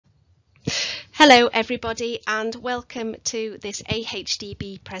Hello everybody and welcome to this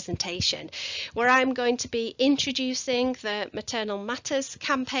AHDB presentation where I'm going to be introducing the Maternal Matters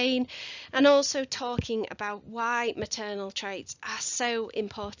campaign and also talking about why maternal traits are so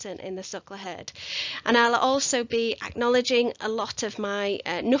important in the suckler herd. And I'll also be acknowledging a lot of my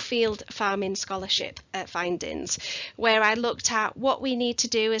Nuffield Farming Scholarship findings, where I looked at what we need to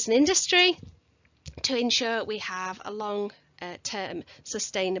do as an industry to ensure we have a long-term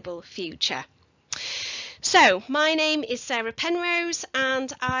sustainable future. So my name is Sarah Penrose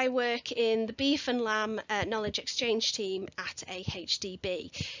and I work in the Beef and Lamb Knowledge Exchange team at AHDB.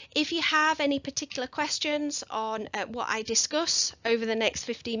 If you have any particular questions on what I discuss over the next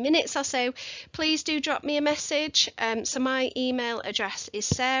 15 minutes or so, please do drop me a message. So my email address is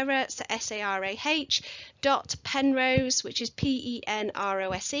Sarah, so S-A-R-A-H, .penrose, which is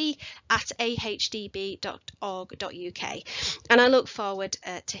P-E-N-R-O-S-E, at ahdb.org.uk. And I look forward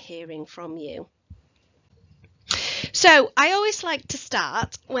to hearing from you. So I always like to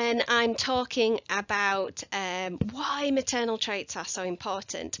start when I'm talking about why maternal traits are so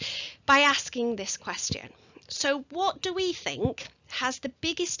important by asking this question. So what do we think has the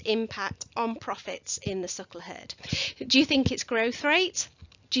biggest impact on profits in the suckler herd? Do you think it's growth rate?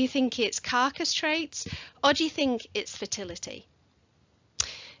 Do you think it's carcass traits? Or do you think it's fertility?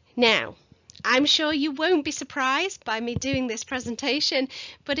 Now, I'm sure you won't be surprised by me doing this presentation,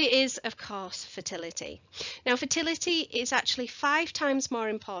 but it is, of course, fertility. Now, fertility is actually 5 times more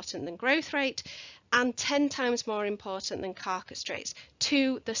important than growth rate and 10 times more important than carcass traits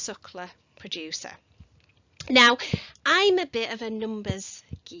to the suckler producer. Now, I'm a bit of a numbers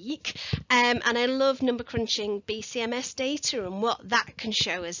geek and I love number crunching BCMS data and what that can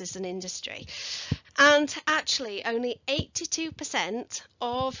show us as an industry. And actually only 82%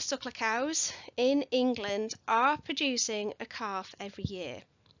 of suckler cows in England are producing a calf every year.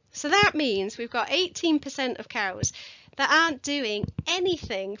 So that means we've got 18% of cows that aren't doing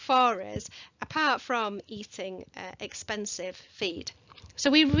anything for us apart from eating expensive feed. So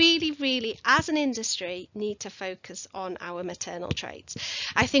we really, as an industry, need to focus on our maternal traits.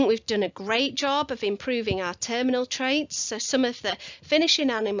 I think we've done a great job of improving our terminal traits. So some of the finishing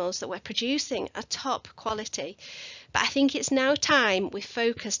animals that we're producing are top quality. But I think it's now time we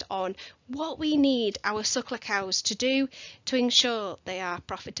focused on what we need our suckler cows to do to ensure they are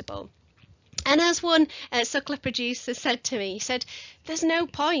profitable. And as one suckler producer said to me, he said, there's no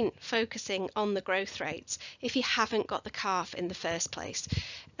point focusing on the growth rates if you haven't got the calf in the first place.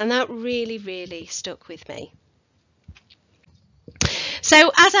 And that really stuck with me.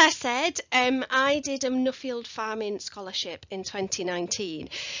 So as I said, I did a Nuffield Farming Scholarship in 2019.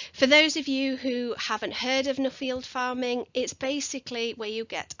 For those of you who haven't heard of Nuffield Farming, it's basically where you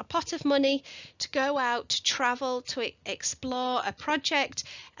get a pot of money to go out, to travel, to explore a project,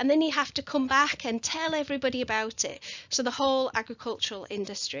 and then you have to come back and tell everybody about it. So the whole agricultural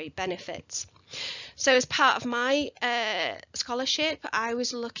industry benefits. So as part of my scholarship, I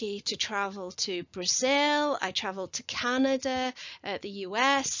was lucky to travel to Brazil, I travelled to Canada, the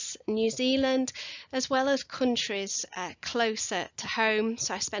US, New Zealand, as well as countries closer to home.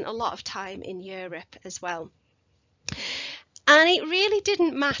 So I spent a lot of time in Europe as well. And it really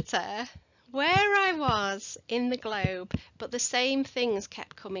didn't matter where I was in the globe, but the same things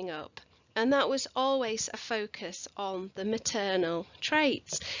kept coming up. And that was always a focus on the maternal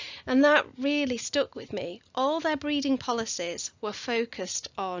traits. And that really stuck with me. All their breeding policies were focused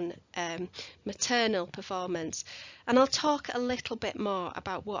on maternal performance. And I'll talk a little bit more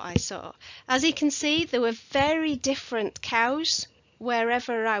about what I saw. As you can see, there were very different cows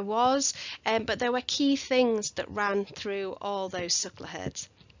wherever I was, but there were key things that ran through all those suckler herds.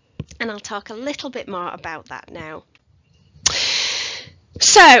 And I'll talk a little bit more about that now.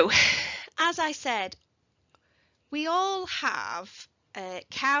 So, as I said, we all have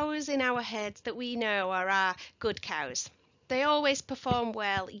cows in our heads that we know are our good cows. They always perform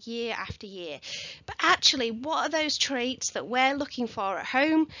well year after year. But actually, what are those traits that we're looking for at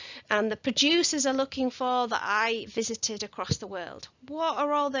home and the producers are looking for that I visited across the world? What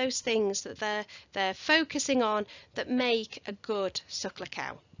are all those things that they're focusing on that make a good suckler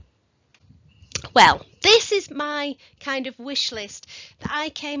cow? Well, this is my kind of wish list that I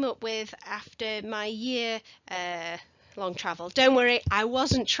came up with after my year long travel. Don't worry, I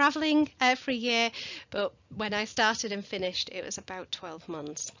wasn't traveling for a year, but when I started and finished, it was about 12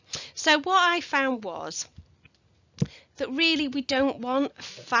 months. So what I found was that really we don't want a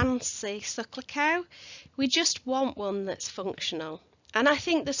fancy suckler cow. We just want one that's functional. And I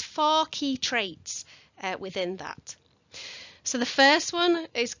think there's 4 key traits within that. So the first one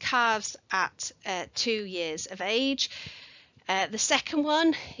is calves at 2 years of age. The second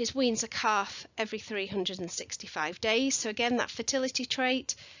one is weans a calf every 365 days. So again, that fertility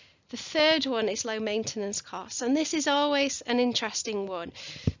trait. The third one is low maintenance costs. And this is always an interesting one,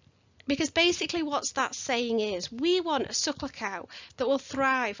 because basically what that's saying is we want a suckler cow that will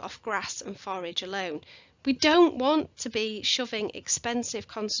thrive off grass and forage alone. We don't want to be shoving expensive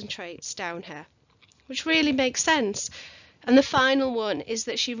concentrates down her, which really makes sense. And the final one is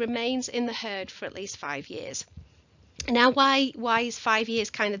that she remains in the herd for at least 5 years. Now, why is 5 years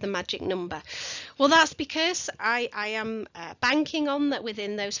kind of the magic number? Well, that's because I am banking on that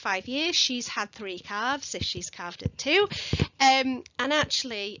within those 5 years she's had 3 calves, if she's calved at 2. And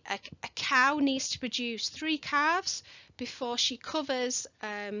actually, a cow needs to produce 3 calves before she covers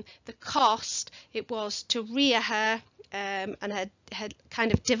the cost it was to rear her and her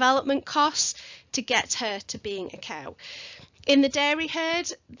kind of development costs to get her to being a cow. In the dairy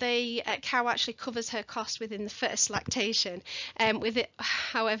herd, the cow actually covers her cost within the first lactation.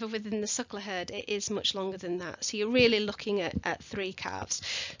 However, within the suckler herd, it is much longer than that. So you're really looking at 3 calves.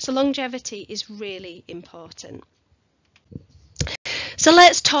 So longevity is really important. So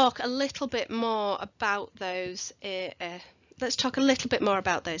let's talk a little bit more about those. Let's talk a little bit more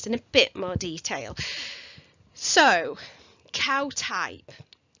about those in a bit more detail. So, cow type.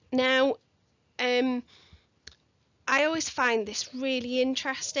 Now, I always find this really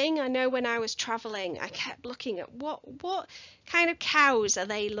interesting. I know when I was travelling, I kept looking at what kind of cows are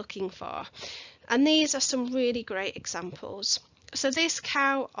they looking for, and these are some really great examples. So this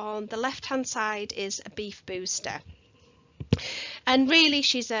cow on the left-hand side is a beef booster. And really,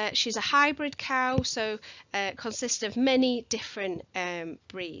 she's a hybrid cow, so consists of many different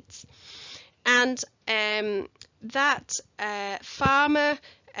breeds. And that farmer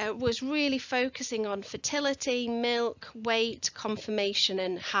was really focusing on fertility, milk, weight, conformation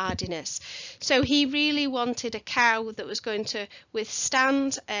and hardiness. So he really wanted a cow that was going to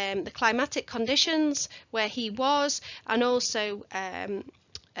withstand the climatic conditions where he was, and also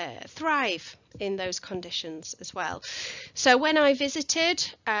thrive in those conditions as well. So when I visited,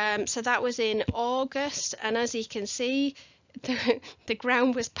 so that was in August, and as you can see, the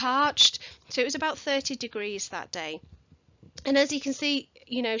ground was parched, so it was about 30 degrees that day. And as you can see,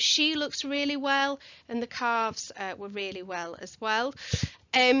 you know, she looks really well, and the calves were really well as well.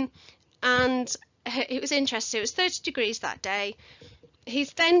 And it was interesting, it was 30 degrees that day.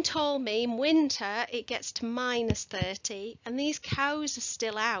 He's then told me in winter it gets to -30, and these cows are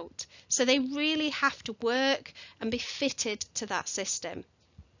still out. So they really have to work and be fitted to that system.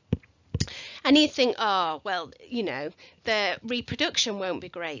 And you think, oh, well, you know, the reproduction won't be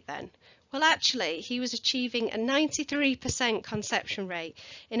great then. Well, actually, he was achieving a 93% conception rate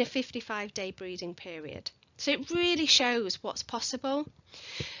in a 55-day breeding period. So it really shows what's possible.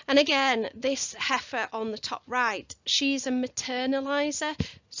 And again, this heifer on the top right, she's a maternalizer.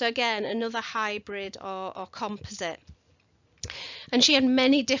 So again, another hybrid or composite. And she had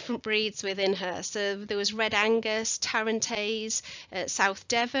many different breeds within her. So there was Red Angus, Tarentaise, South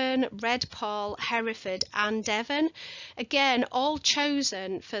Devon, Red Poll, Hereford and Devon. Again, all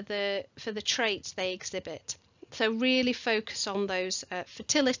chosen for the traits they exhibit. So really focus on those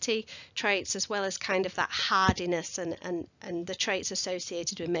fertility traits, as well as kind of that hardiness and the traits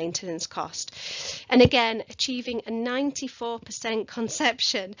associated with maintenance cost. And again, achieving a 94%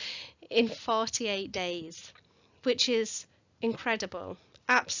 conception in 48 days, which is incredible,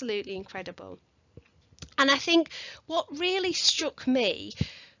 absolutely incredible. And I think what really struck me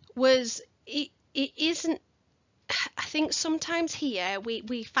was it isn't, I think sometimes here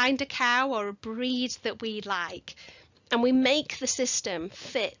we find a cow or a breed that we like and we make the system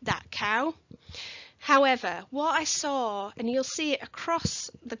fit that cow. However, what I saw, and you'll see it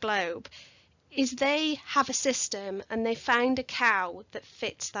across the globe, is they have a system and they find a cow that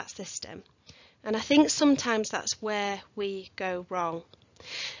fits that system. And I think sometimes that's where we go wrong.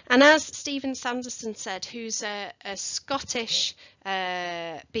 And as Stephen Sanderson said, who's a Scottish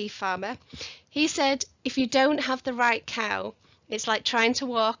beef farmer, he said, if you don't have the right cow, it's like trying to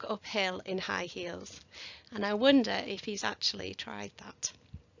walk uphill in high heels. And I wonder if he's actually tried that.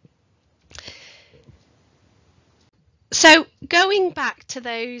 So going back to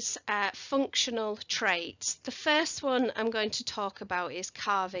those functional traits, the first one I'm going to talk about is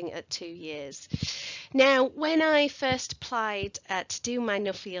calving at 2 years. Now, when I first applied to do my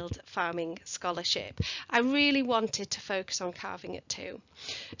Nuffield farming scholarship, I really wanted to focus on calving at 2.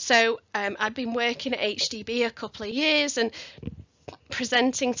 So I'd been working at AHDB a couple of years and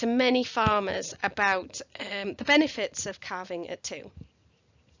presenting to many farmers about the benefits of calving at 2.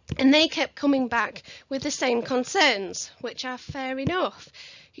 And they kept coming back with the same concerns, which are fair enough.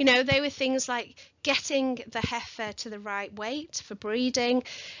 You know, they were things like getting the heifer to the right weight for breeding,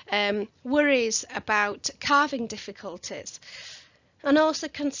 worries about calving difficulties, and also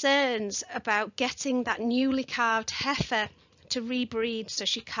concerns about getting that newly calved heifer to rebreed so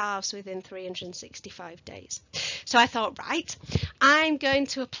she calves within 365 days. So I thought, right, I'm going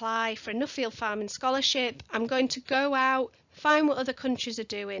to apply for a Nuffield Farming Scholarship. I'm going to go out, find what other countries are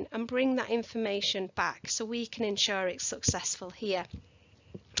doing and bring that information back so we can ensure it's successful here.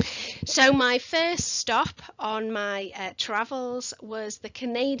 So my first stop on my travels was the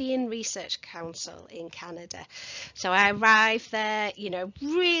Canadian Research Council in Canada. So I arrived there, you know,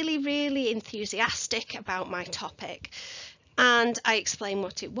 really enthusiastic about my topic. And I explained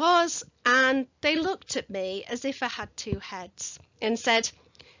what it was, and they looked at me as if I had two heads and said,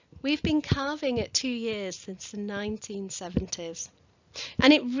 "We've been calving at 2 years since the 1970s.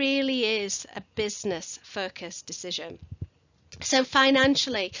 And it really is a business-focused decision. So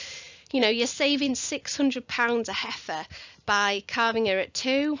financially, you know, you're saving £600 a heifer by calving her at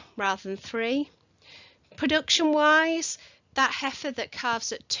 2 rather than 3. Production-wise, that heifer that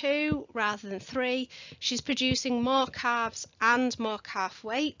calves at 2 rather than 3, she's producing more calves and more calf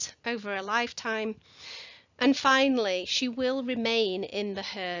weight over a lifetime. And finally, she will remain in the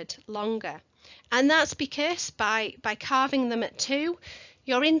herd longer. And that's because by calving them at 2,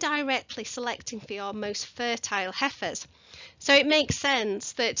 you're indirectly selecting for your most fertile heifers. So it makes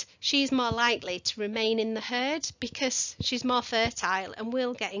sense that she's more likely to remain in the herd because she's more fertile and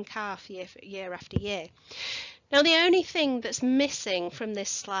will get in calf year after year. Now, the only thing that's missing from this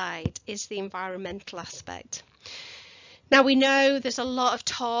slide is the environmental aspect. Now, we know there's a lot of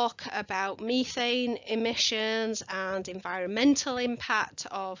talk about methane emissions and environmental impact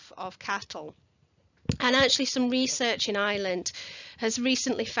of cattle. And actually some research in Ireland has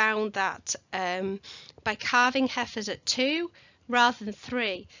recently found that by calving heifers at 2 rather than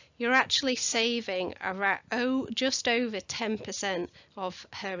 3, you're actually saving around, just over 10% of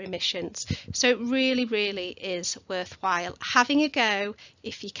her emissions. So it really is worthwhile having a go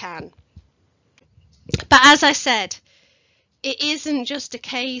if you can. But as I said, it isn't just a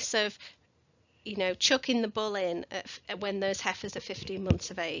case of, you know, chucking the bull in when those heifers are 15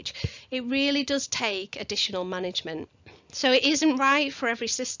 months of age. It really does take additional management. So it isn't right for every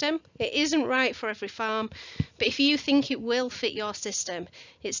system, it isn't right for every farm, but if you think it will fit your system,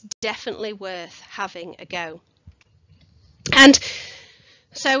 it's definitely worth having a go. And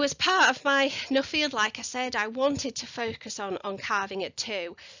so as part of my Nuffield, like I said, I wanted to focus on calving at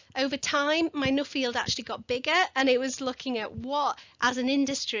 2. Over time, my Nuffield actually got bigger, and it was looking at what, as an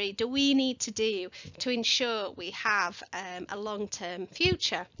industry, do we need to do to ensure we have a long-term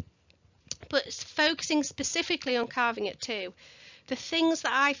future. But focusing specifically on calving at 2, the things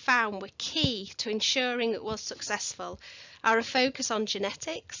that I found were key to ensuring it was successful are a focus on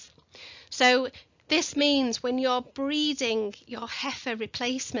genetics. So this means when you're breeding your heifer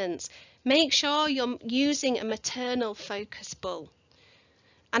replacements, make sure you're using a maternal focus bull.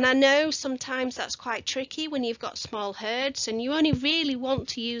 And I know sometimes that's quite tricky when you've got small herds and you only really want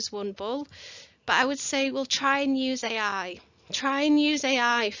to use one bull, but I would say, well, try and use AI. Try and use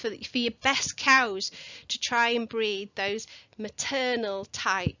AI for your best cows to try and breed those maternal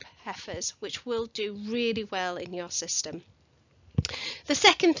type heifers, which will do really well in your system. The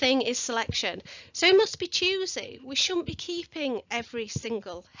second thing is selection. So it must be choosy. We shouldn't be keeping every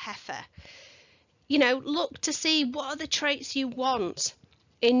single heifer. You know, look to see what are the traits you want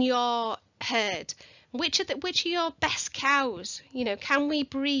in your herd. Which are your best cows? You know, can we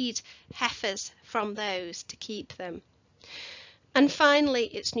breed heifers from those to keep them? And finally,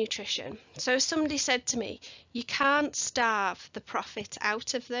 it's nutrition. So somebody said to me, you can't starve the profit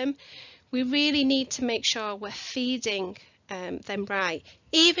out of them. We really need to make sure we're feeding them right.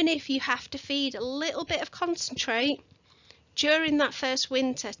 Even if you have to feed a little bit of concentrate during that first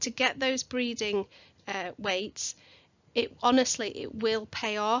winter to get those breeding weights, honestly, it will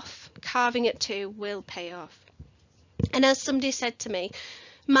pay off. Calving at 2 will pay off. And as somebody said to me,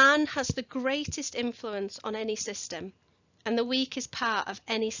 man has the greatest influence on any system, and the weakest part of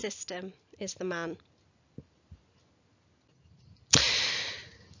any system is the man.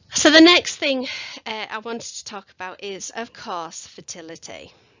 So the next thing I wanted to talk about is, of course,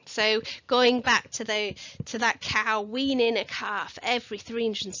 fertility. So going back to that cow weaning a calf every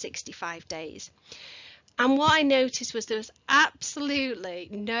 365 days. And what I noticed was there was absolutely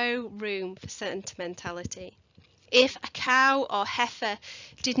no room for sentimentality. If a cow or heifer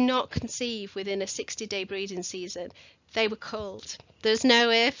did not conceive within a 60-day breeding season, they were culled. There's no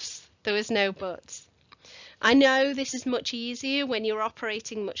ifs, there was no buts. I know this is much easier when you're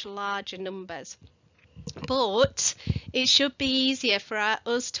operating much larger numbers, but it should be easier for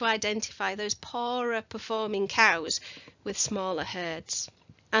us to identify those poorer performing cows with smaller herds.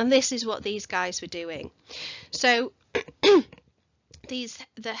 And this is what these guys were doing. So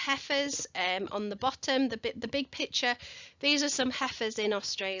the heifers on the bottom, the big picture, these are some heifers in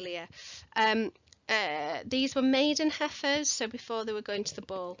Australia. These were maiden heifers, so before they were going to the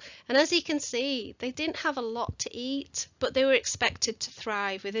bull. And as you can see, they didn't have a lot to eat, but they were expected to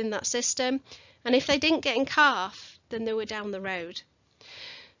thrive within that system. And if they didn't get in calf, then they were down the road.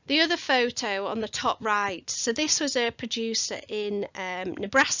 The other photo on the top right, so this was a producer in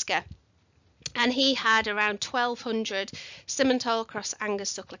Nebraska. And he had around 1,200 Simmental cross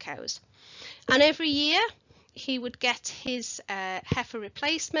Angus suckler cows. And every year he would get his heifer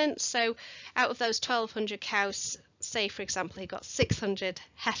replacement. So out of those 1,200 cows, say for example, he got 600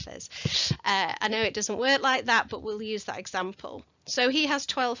 heifers. I know it doesn't work like that, but we'll use that example. So he has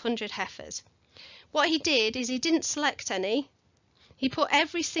 1,200 heifers. What he did is he didn't select any. He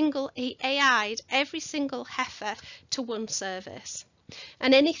AI'd every single heifer to one service.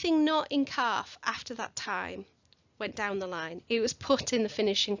 And anything not in calf after that time went down the line. It was put in the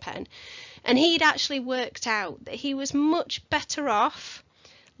finishing pen. And he'd actually worked out that he was much better off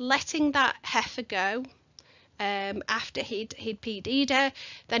letting that heifer go after he'd PD'd her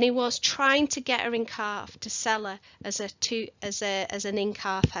than he was trying to get her in calf to sell her as an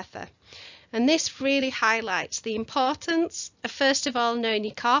in-calf heifer. And this really highlights the importance of, first of all, knowing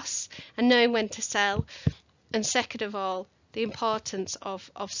your costs and knowing when to sell, and second of all, the importance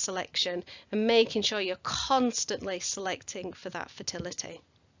of selection and making sure you're constantly selecting for that fertility.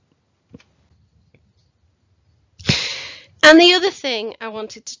 And the other thing I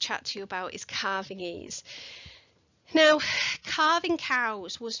wanted to chat to you about is calving ease. Now, calving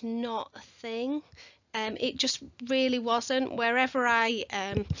cows was not a thing. It just really wasn't. Wherever I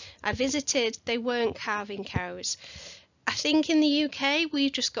visited, they weren't calving cows. I think in the UK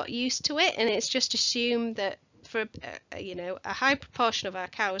we've just got used to it, and it's just assumed that for a high proportion of our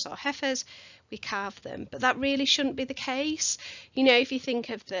cows or heifers, we calve them. But that really shouldn't be the case. If you think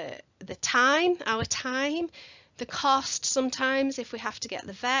of our time, the cost sometimes if we have to get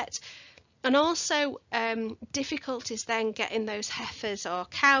the vet, and also difficulties then getting those heifers or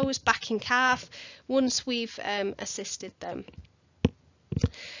cows back in calf once we've assisted them.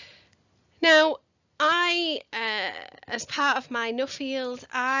 Now, as part of my Nuffield,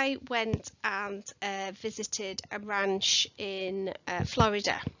 I went and visited a ranch in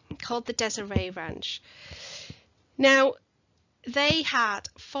Florida called the Desiree Ranch. Now, they had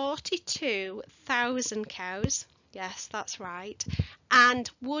 42,000 cows. Yes, that's right. And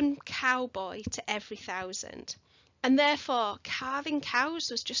one cowboy to every 1,000. And therefore, calving cows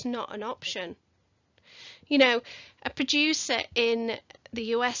was just not an option. A producer in the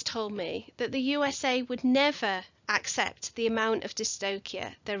US told me that the USA would never accept the amount of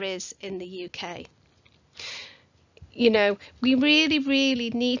dystocia there is in the UK. We really, really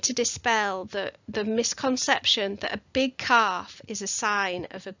need to dispel the misconception that a big calf is a sign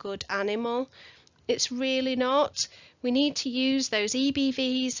of a good animal. It's really not. We need to use those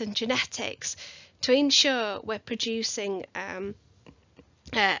EBVs and genetics to ensure we're producing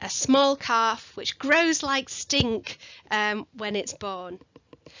a small calf which grows like stink when it's born.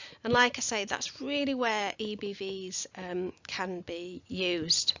 And like I say, that's really where EBVs can be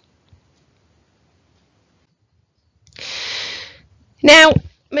used. Now,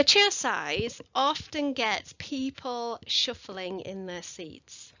 mature size often gets people shuffling in their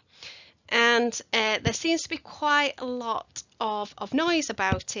seats. And there seems to be quite a lot of noise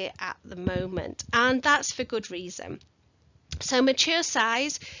about it at the moment, and that's for good reason. So mature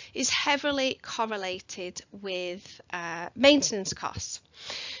size is heavily correlated with maintenance costs.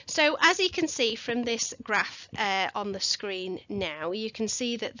 So as you can see from this graph on the screen now, you can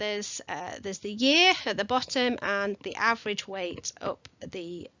see that there's the year at the bottom and the average weight up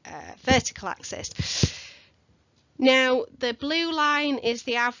the vertical axis. Now, the blue line is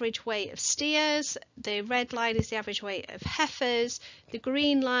the average weight of steers, the red line is the average weight of heifers, the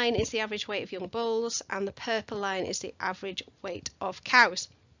green line is the average weight of young bulls, and the purple line is the average weight of cows.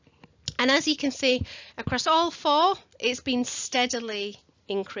 And as you can see, across all four, it's been steadily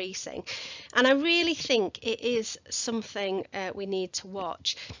increasing. And I really think it is something we need to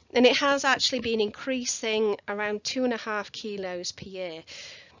watch. And it has actually been increasing around 2.5 kilos per year.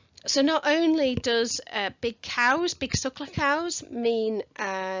 So not only does big suckler cows mean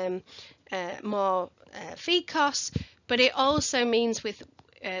more feed costs, but it also means with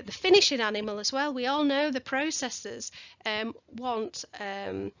the finishing animal as well. We all know the processors want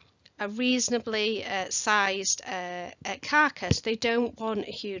a reasonably sized carcass. They don't want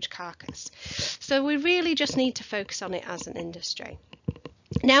a huge carcass. So we really just need to focus on it as an industry.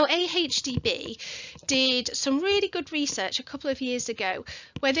 Now, AHDB did some really good research a couple of years ago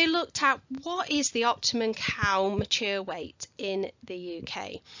where they looked at what is the optimum cow mature weight in the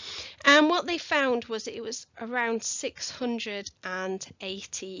UK. And what they found was it was around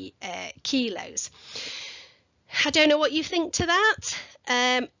 680 kilos. I don't know what you think to that.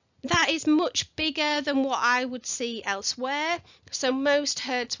 That is much bigger than what I would see elsewhere. So most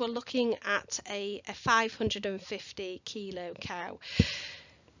herds were looking at a 550 kilo cow.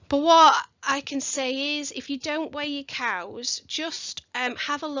 But what I can say is, if you don't weigh your cows, just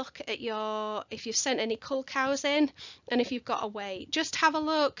have a look at if you've sent any cull cows in, and if you've got a weight, just have a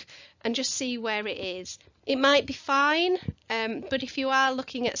look and just see where it is. It might be fine, but if you are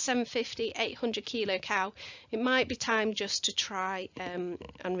looking at 750, 800 kilo cow, it might be time just to try and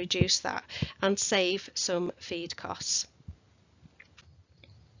reduce that and save some feed costs.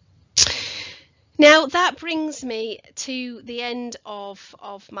 Now that brings me to the end of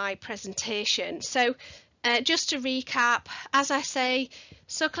my presentation. So just to recap, as I say,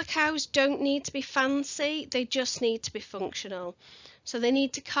 suckler cows don't need to be fancy, they just need to be functional. So they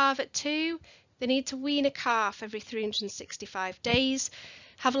need to calve at 2, they need to wean a calf every 365 days,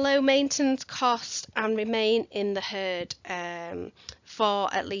 have a low maintenance cost and remain in the herd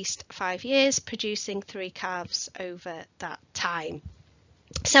for at least 5 years, producing 3 calves over that time.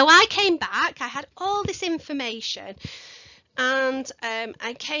 So I came back, I had all this information, and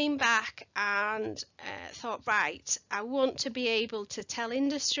I came back and thought, right, I want to be able to tell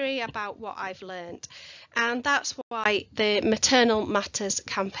industry about what I've learned. And that's why the Maternal Matters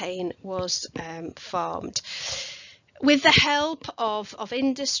campaign was formed. With the help of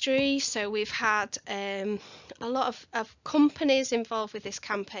industry, so we've had a lot of companies involved with this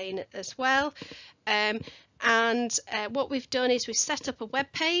campaign as well. And what we've done is we've set up a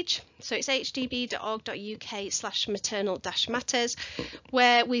web page, so it's hdb.org.uk/maternal-matters,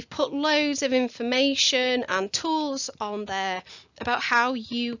 where we've put loads of information and tools on there about how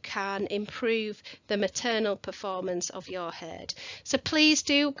you can improve the maternal performance of your herd. So please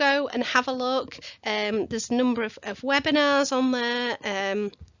do go and have a look. There's a number of webinars on there.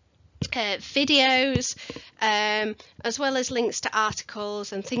 Videos, as well as links to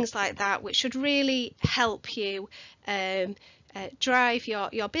articles and things like that, which should really help you drive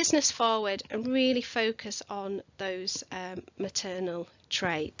your business forward and really focus on those maternal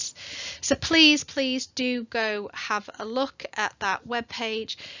traits. So please do go have a look at that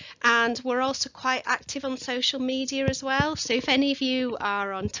webpage, and we're also quite active on social media as well. So if any of you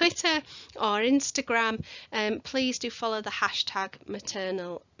are on Twitter or Instagram, please do follow the hashtag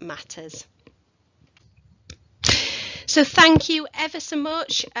Maternal Matters. So thank you ever so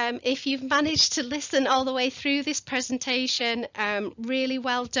much. If you've managed to listen all the way through this presentation, really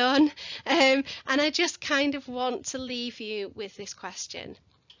well done. And I just kind of want to leave you with this question.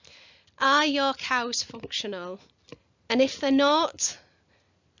 Are your cows functional? And if they're not,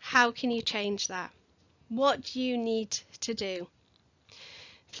 how can you change that? What do you need to do?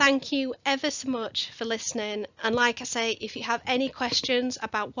 Thank you ever so much for listening, and like I say, if you have any questions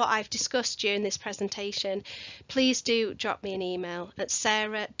about what I've discussed during this presentation, please do drop me an email at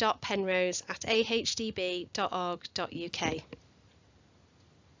sarah.penrose@ahdb.org.uk.